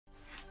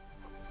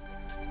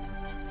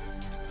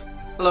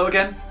Hello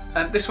again.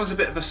 This one's a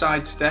bit of a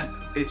sidestep.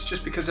 It's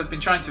just because I've been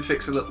trying to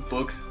fix a little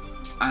bug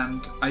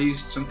and I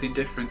used something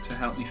different to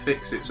help me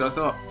fix it. So I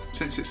thought,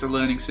 since it's a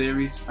learning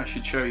series, I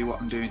should show you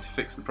what I'm doing to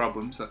fix the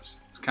problems.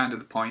 That's kind of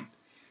the point.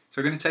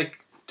 So I'm going to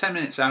take 10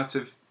 minutes out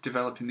of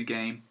developing the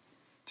game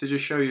to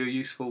just show you a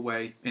useful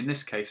way, in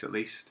this case at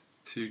least,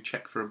 to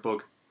check for a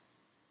bug.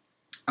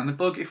 And the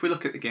bug, if we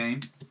look at the game,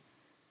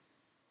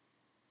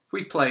 if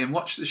we play and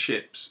watch the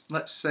ships,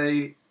 let's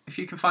say if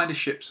you can find a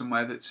ship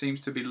somewhere that seems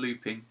to be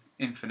looping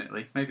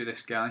infinitely, maybe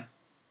this guy.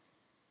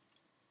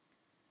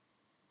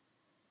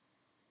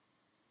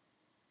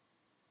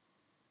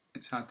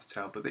 It's hard to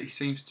tell, but he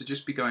seems to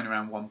just be going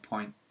around one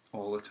point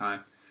all the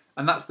time.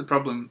 And that's the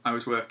problem I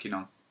was working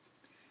on.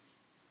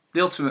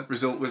 The ultimate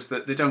result was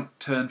that they don't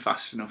turn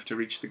fast enough to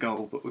reach the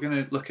goal, but we're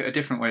going to look at a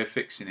different way of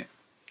fixing it.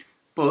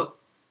 But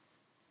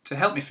to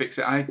help me fix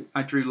it, I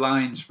drew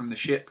lines from the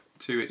ship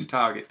to its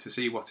target to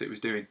see what it was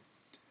doing.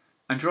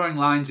 And drawing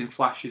lines in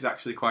Flash is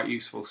actually quite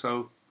useful.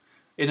 So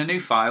in a new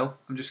file,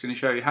 I'm just going to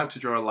show you how to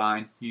draw a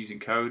line using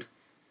code,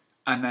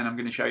 and then I'm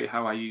going to show you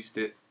how I used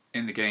it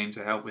in the game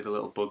to help with a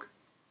little bug.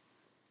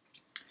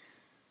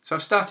 So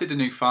I've started a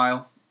new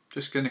file,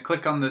 just going to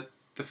click on the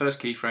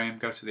first keyframe,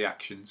 go to the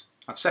actions.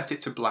 I've set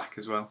it to black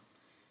as well.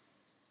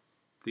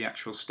 The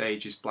actual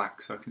stage is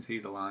black so I can see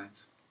the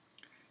lines.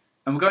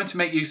 And we're going to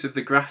make use of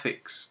the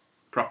graphics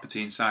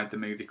property inside the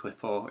movie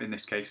clip, or in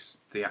this case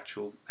the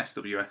actual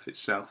SWF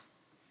itself,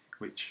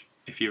 which,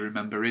 if you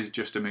remember, is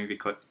just a movie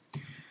clip.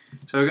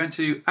 So we're going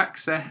to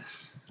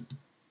access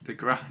the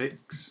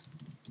graphics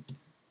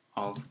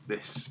of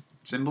this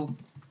symbol.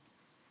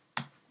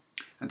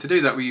 And to do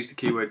that we use the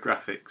keyword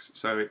graphics.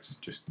 So it's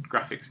just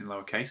graphics in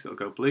lowercase, it'll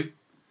go blue.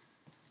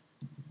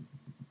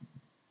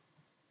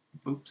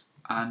 Oops.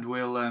 And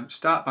we'll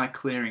start by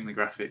clearing the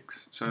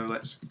graphics. So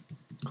let's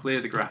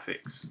clear the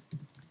graphics.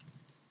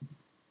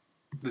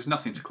 There's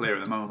nothing to clear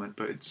at the moment,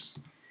 but it's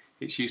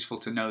useful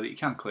to know that you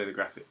can clear the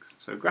graphics.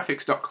 So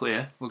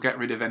graphics.clear will get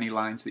rid of any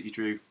lines that you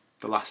drew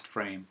the last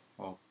frame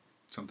or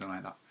something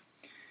like that.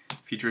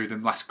 If you drew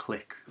them last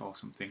click or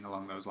something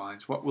along those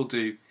lines, what we'll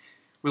do,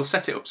 we'll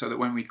set it up so that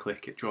when we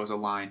click it draws a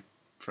line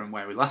from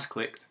where we last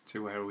clicked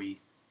to where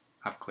we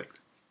have clicked.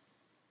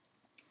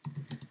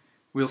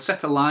 We'll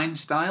set a line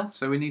style,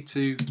 so we need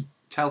to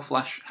tell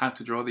Flash how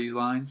to draw these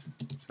lines.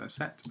 So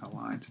set a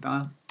line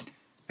style.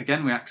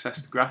 Again we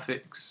access the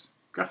graphics,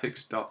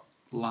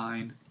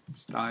 graphics.line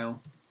style.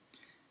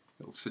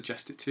 It'll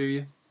suggest it to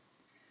you.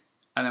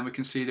 And then we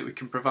can see that we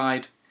can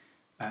provide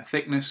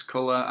thickness,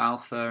 colour,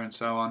 alpha and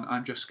so on.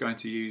 I'm just going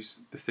to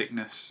use the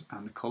thickness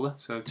and the colour,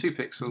 so 2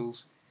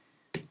 pixels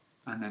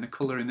and then a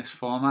colour in this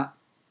format,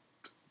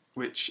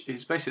 which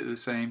is basically the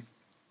same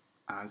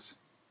as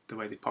the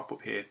way they pop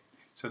up here.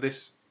 So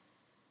this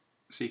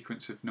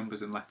sequence of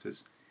numbers and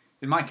letters,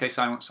 in my case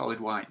I want solid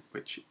white,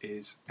 which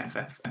is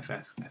FF,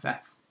 FF,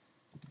 FF.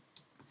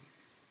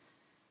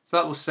 So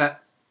that will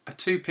set a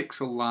 2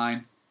 pixel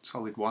line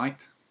solid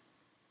white.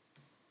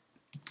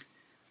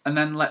 And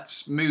then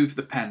let's move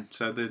the pen,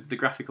 so the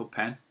graphical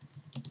pen,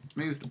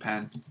 move the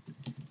pen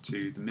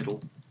to the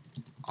middle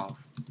of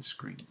the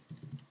screen.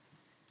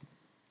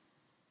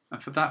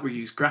 And for that we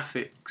use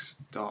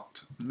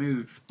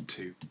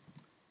graphics.move2.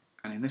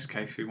 And in this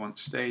case we want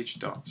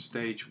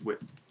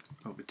stage.stagewidth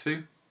over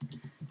 2,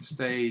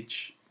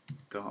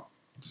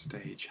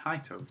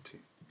 stage.stageheight over 2.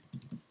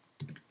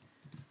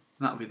 And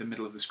that'll be the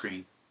middle of the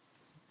screen.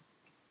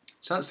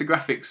 So that's the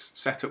graphics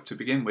set up to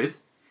begin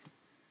with.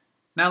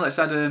 Now let's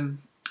add an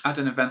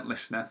event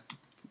listener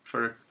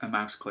for a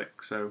mouse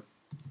click. So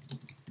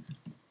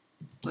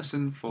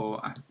listen for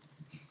a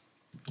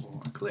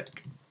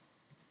click.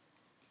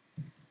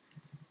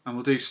 And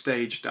we'll do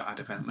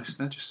stage.addEvent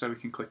listener just so we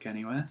can click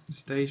anywhere.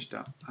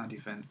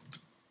 Stage.addEvent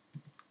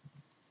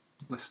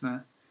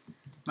listener,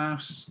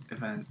 mouse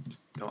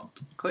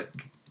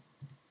event.click,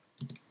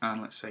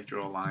 and let's say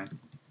draw a line.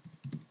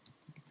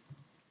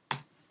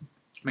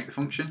 Make the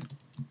function.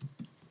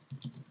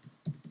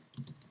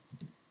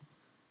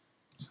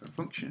 So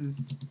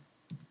function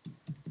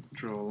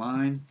draw a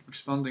line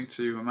responding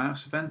to a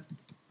mouse event.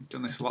 We've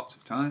done this lots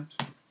of times.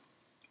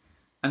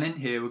 And in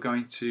here we're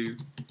going to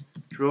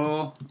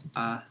draw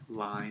a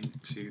line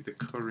to the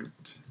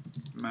current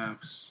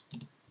mouse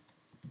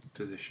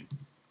position.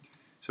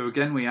 So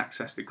again we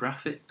access the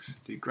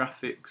graphics, do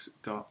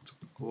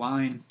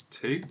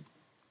graphics.line2,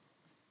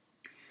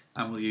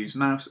 and we'll use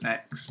mouse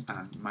X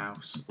and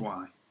mouse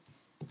Y.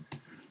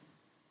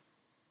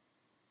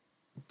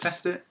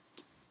 Test it,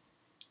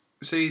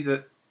 see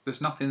that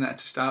there's nothing there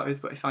to start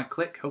with, but if I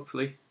click,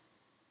 hopefully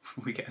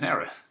we get an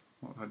error.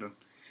 What have I done?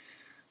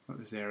 What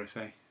does the error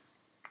say?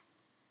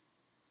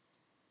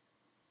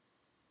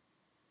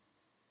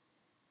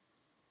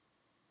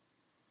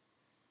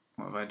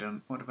 What have I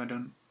done? What have I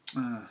done?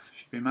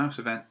 Should be a mouse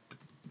event,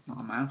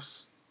 not a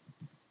mouse.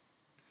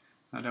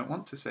 I don't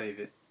want to save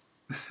it.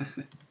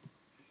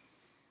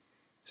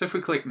 So if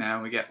we click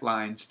now, we get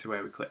lines to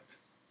where we clicked.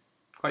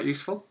 Quite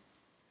useful.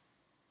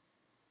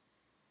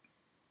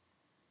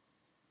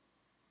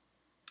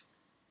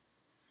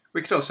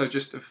 We could also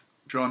just have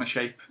drawn a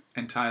shape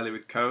entirely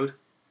with code.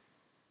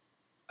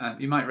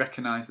 You might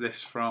recognise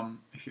this from,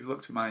 if you've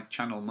looked at my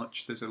channel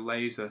much, there's a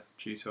laser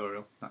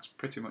tutorial. That's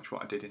pretty much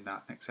what I did in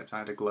that, except I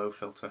had a glow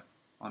filter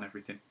on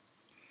everything.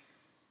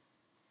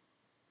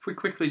 If we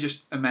quickly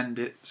just amend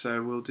it,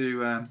 so we'll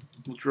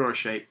draw a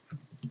shape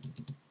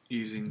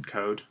using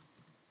code.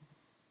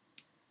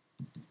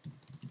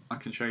 I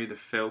can show you the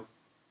fill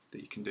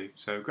that you can do.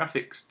 So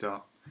graphics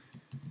dot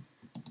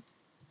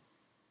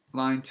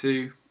line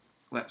 2,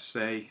 let's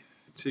say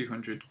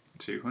 200,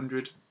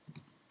 200.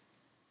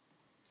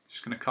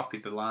 Just going to copy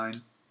the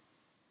line,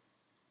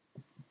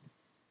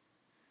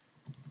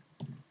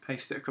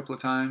 paste it a couple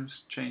of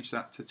times, change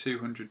that to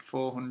 200,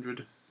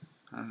 400,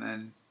 and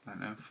then, I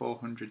don't know,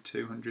 400,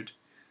 200,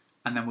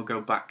 and then we'll go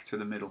back to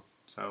the middle.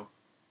 So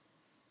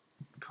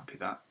copy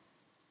that.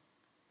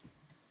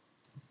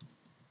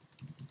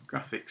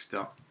 Graphics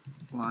dot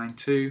line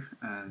 2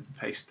 and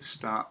paste the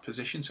start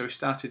position. So we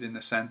started in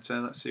the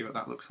center. Let's see what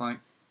that looks like.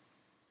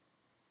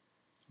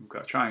 We've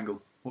got a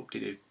triangle.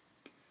 Whoop-de-doo.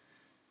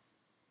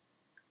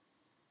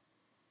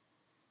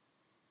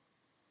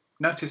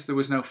 Notice there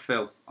was no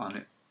fill on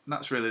it.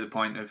 That's really the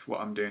point of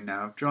what I'm doing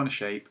now. I've drawn a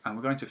shape and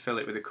we're going to fill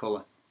it with a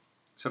colour.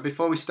 So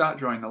before we start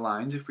drawing the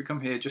lines, if we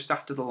come here just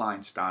after the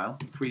line style,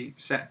 if we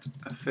set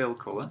a fill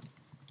colour,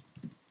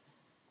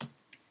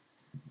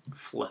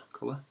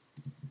 colour.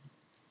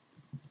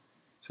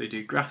 So you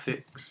do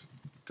graphics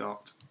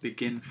dot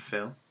begin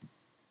fill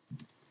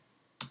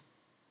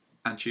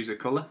and choose a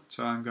colour.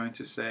 So I'm going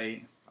to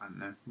say, I don't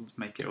know, let's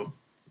make it up.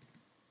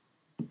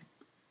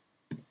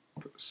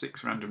 Put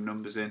 6 random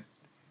numbers in.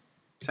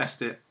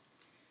 Test it,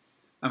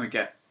 and we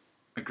get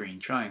a green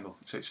triangle.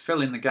 So it's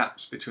filling the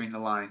gaps between the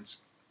lines.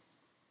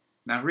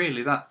 Now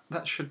really that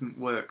shouldn't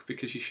work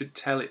because you should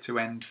tell it to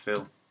end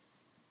fill.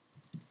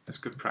 That's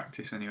good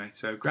practice anyway.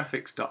 So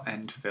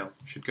graphics.end fill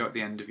should go at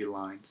the end of your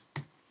lines.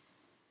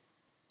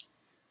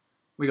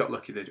 We got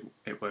lucky that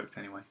it worked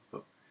anyway,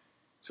 but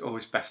it's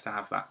always best to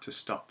have that to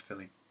stop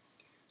filling.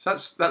 So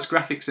that's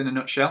graphics in a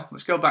nutshell.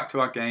 Let's go back to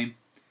our game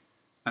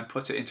and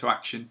put it into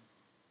action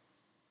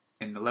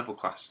in the level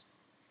class.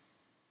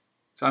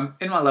 So I'm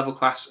in my level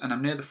class and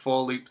I'm near the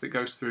for loop that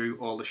goes through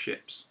all the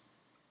ships.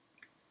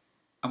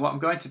 And what I'm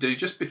going to do,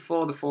 just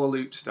before the for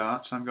loop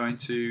starts, I'm going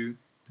to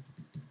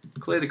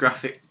clear the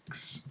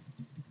graphics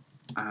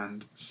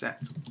and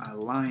set a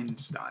line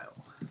style.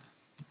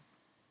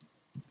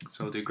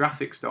 So I'll do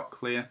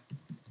graphics.clear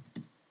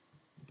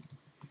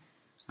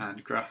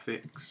and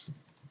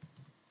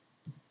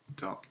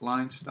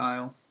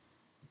graphics.line-style.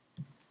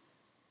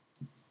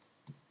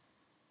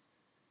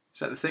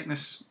 Set the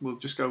thickness, we'll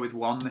just go with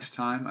 1 this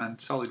time, and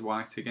solid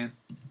white again,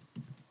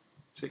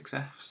 6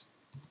 Fs.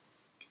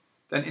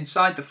 Then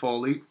inside the for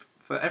loop,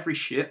 for every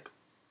ship,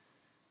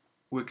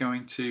 we're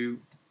going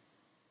to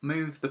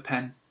move the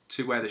pen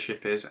to where the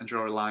ship is and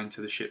draw a line to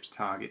the ship's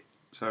target.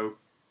 So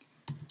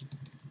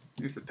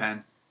move the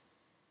pen.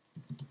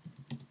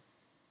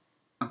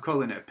 I'm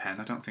calling it a pen,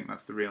 I don't think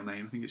that's the real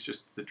name, I think it's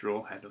just the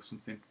draw head or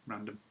something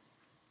random.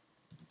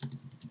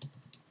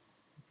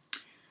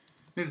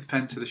 Move the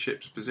pen to the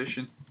ship's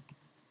position.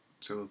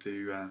 So we'll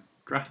do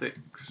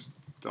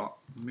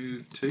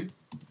graphics.move2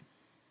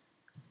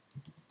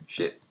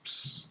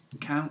 ships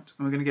count,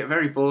 and we're going to get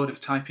very bored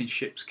of typing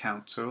ships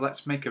count, so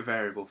let's make a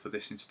variable for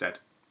this instead.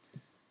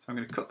 So I'm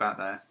going to cut that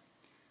there,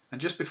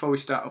 and just before we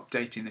start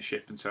updating the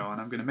ship and so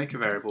on, I'm going to make a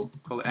variable,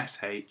 call it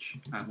sh,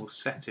 and we'll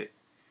set it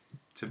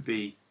to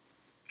be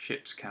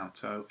ships count.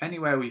 So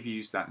anywhere we've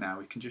used that now,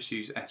 we can just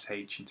use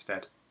sh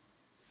instead.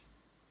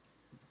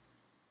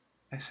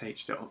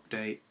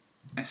 sh.update,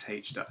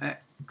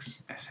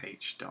 sh.x,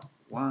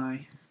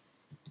 sh.y.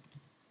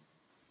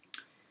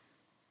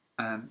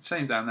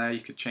 Same down there,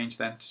 you could change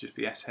them to just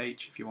be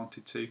sh if you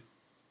wanted to.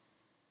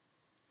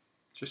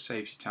 Just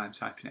saves you time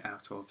typing it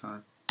out all the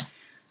time.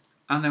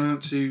 And then we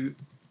want to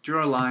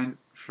draw a line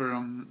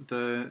from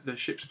the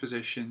ship's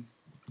position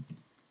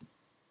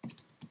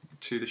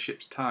to the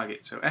ship's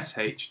target. So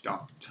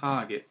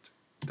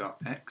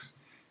sh.target.x.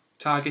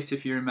 Target,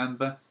 if you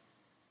remember,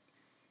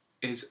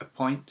 is a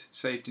point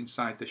saved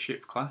inside the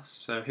ship class.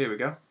 So here we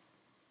go.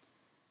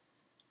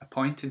 A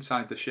point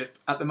inside the ship.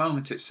 At the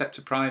moment it's set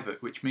to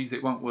private, which means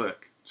it won't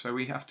work. So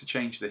we have to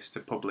change this to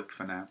public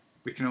for now.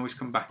 We can always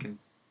come back and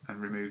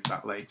remove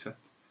that later.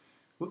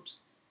 Whoops,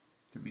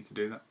 didn't mean to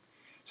do that.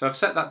 So I've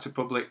set that to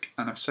public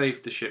and I've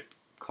saved the ship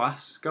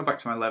class. Go back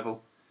to my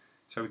level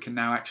so we can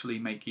now actually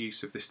make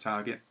use of this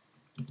target.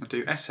 I'll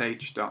do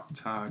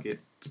sh.target.y.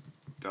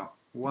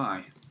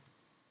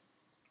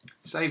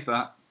 Save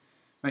that.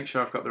 Make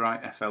sure I've got the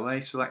right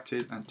FLA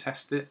selected and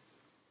test it.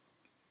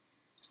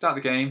 Start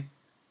the game,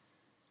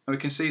 and we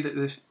can see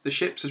that the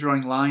ships are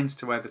drawing lines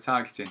to where they're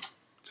targeting.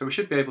 So we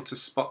should be able to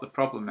spot the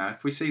problem now.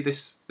 If we see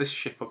this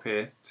ship up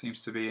here,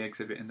 seems to be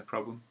exhibiting the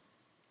problem.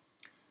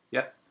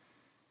 Yep,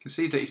 you can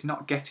see that he's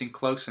not getting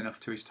close enough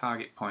to his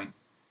target point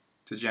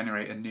to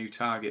generate a new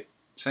target.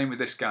 Same with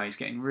this guy, he's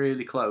getting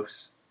really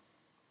close,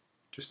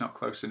 just not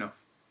close enough.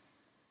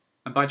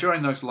 And by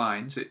drawing those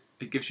lines, it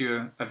gives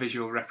you a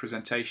visual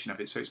representation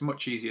of it, so it's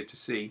much easier to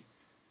see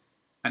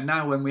And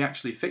now when we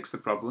actually fix the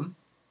problem,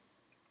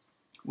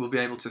 we'll be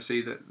able to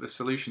see that the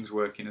solution's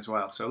working as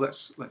well. So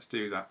let's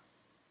do that.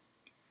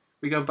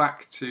 We go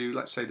back to,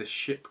 let's say, the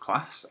ship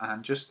class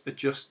and just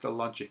adjust the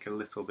logic a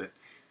little bit.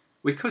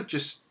 We could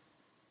just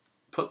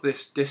put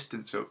this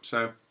distance up.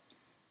 So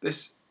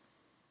this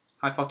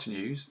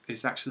hypotenuse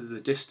is actually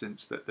the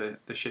distance that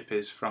the ship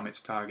is from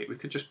its target. We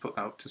could just put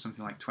that up to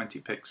something like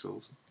 20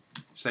 pixels,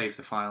 save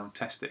the file and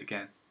test it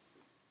again.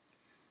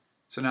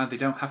 So now they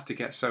don't have to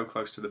get so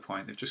close to the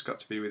point, they've just got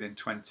to be within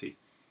 20.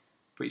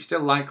 But you're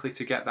still likely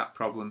to get that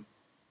problem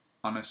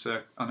on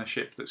a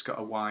ship that's got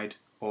a wide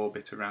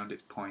orbit around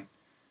its point.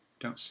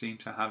 Don't seem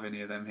to have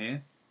any of them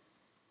here.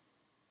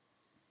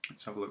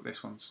 Let's have a look,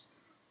 this one's.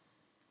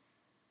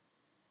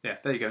 Yeah,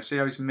 there you go, see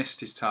how he's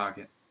missed his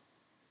target.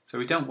 So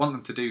we don't want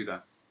them to do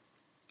that.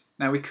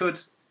 Now we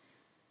could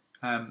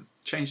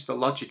change the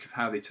logic of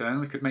how they turn.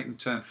 We could make them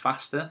turn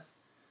faster.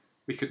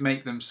 We could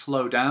make them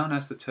slow down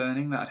as they're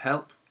turning, that'd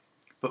help.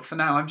 But for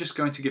now I'm just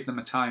going to give them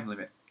a time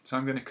limit. So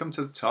I'm going to come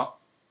to the top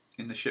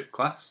in the ship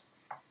class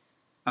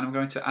and I'm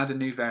going to add a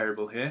new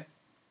variable here.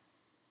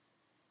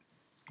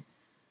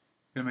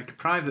 I'm going to make a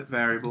private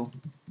variable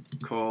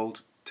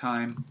called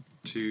time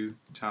to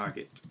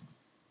target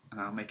and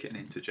I'll make it an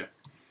integer.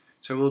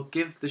 So we'll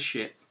give the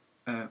ship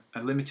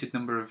a limited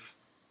number of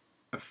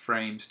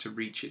frames to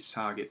reach its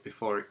target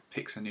before it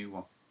picks a new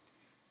one.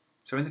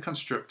 So in the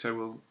constructor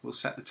we'll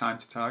set the time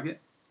to target.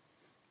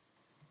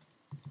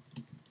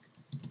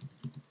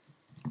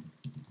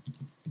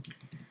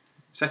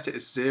 Set it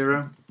as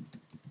 0.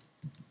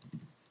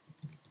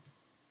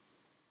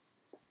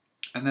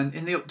 And then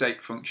in the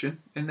update function,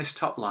 in this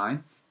top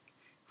line,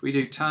 if we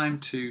do time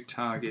to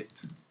target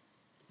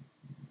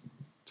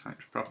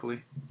typed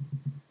properly,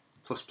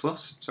 ++,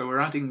 so we're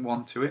adding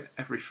 1 to it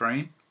every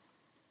frame.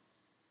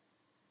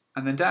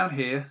 And then down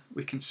here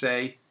we can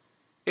say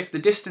if the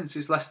distance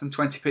is less than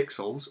 20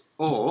 pixels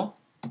or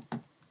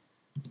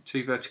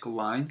 2 vertical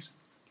lines,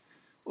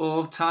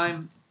 or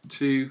time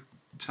to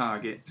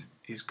target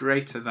is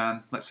greater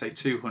than, let's say,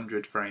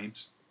 200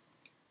 frames,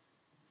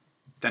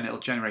 then it'll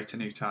generate a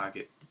new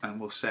target and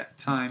we'll set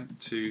time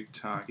to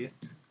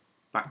target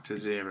back to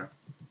 0.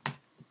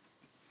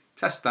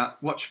 Test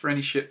that, watch for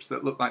any ships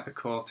that look like they're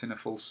caught in a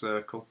full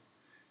circle.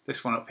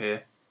 This one up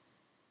here,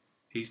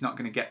 he's not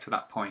going to get to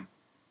that point,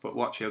 but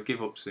watch, he'll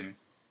give up soon.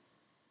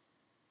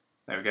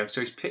 There we go,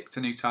 so he's picked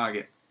a new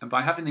target, and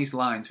by having these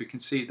lines we can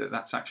see that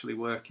that's actually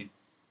working.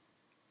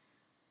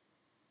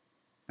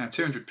 Now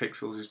 200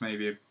 pixels is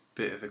maybe a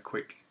bit of a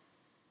quick,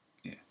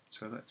 yeah,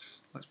 so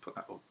let's put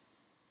that up.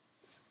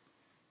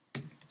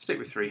 Stick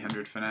with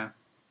 300 for now.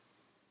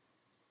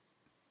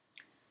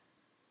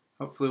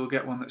 Hopefully we'll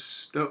get one that's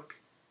stuck.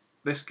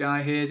 This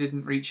guy here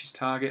didn't reach his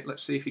target.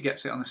 Let's see if he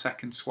gets it on the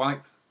second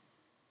swipe.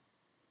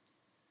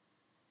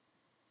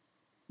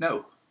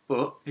 No,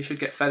 but he should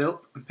get fed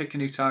up and pick a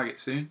new target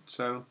soon,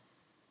 so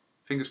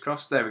fingers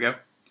crossed. There we go.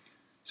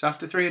 So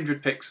after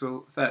 300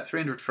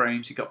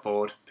 frames he got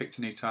bored, picked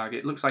a new target.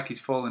 It looks like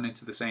he's fallen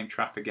into the same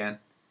trap again.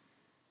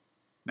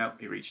 No,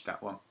 he reached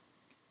that one.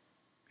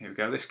 Here we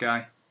go, this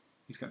guy,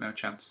 he's got no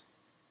chance.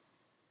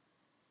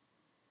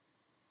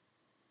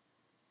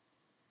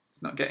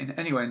 He's not getting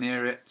anywhere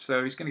near it,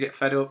 so he's going to get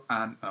fed up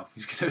and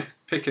he's going to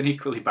pick an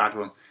equally bad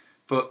one.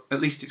 But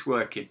at least it's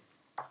working.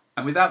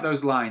 And without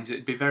those lines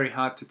it'd be very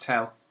hard to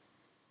tell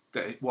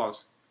that it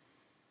was.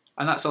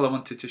 And that's all I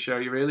wanted to show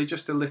you really,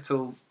 just a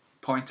little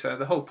pointer.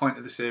 The whole point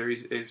of the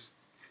series is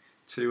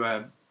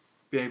to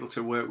be able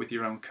to work with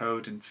your own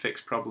code and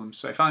fix problems.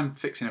 So if I'm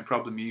fixing a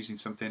problem using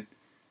something,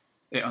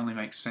 it only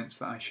makes sense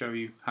that I show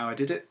you how I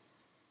did it.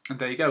 And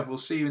there you go, we'll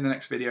see you in the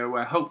next video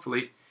where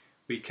hopefully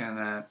we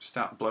can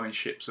start blowing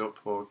ships up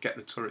or get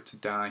the turret to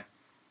die.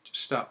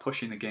 Just start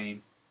pushing the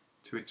game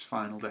to its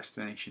final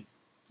destination.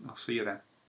 I'll see you then.